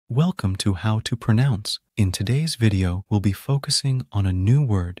Welcome to How to Pronounce. In today's video, we'll be focusing on a new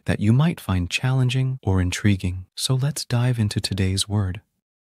word that you might find challenging or intriguing. So let's dive into today's word.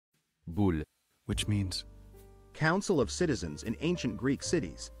 Boule, Which means Council of citizens in ancient Greek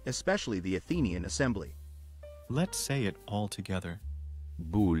cities, especially the Athenian assembly. let's say it all together.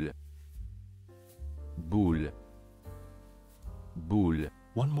 boule, boule, boule,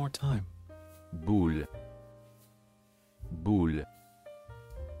 One more time. boule, boule,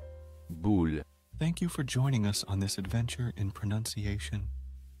 boule. Thank you for joining us on this adventure in pronunciation.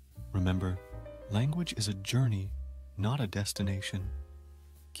 Remember, language is a journey, not a destination.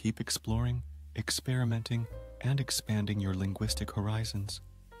 Keep exploring, experimenting, and expanding your linguistic horizons.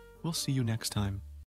 We'll see you next time.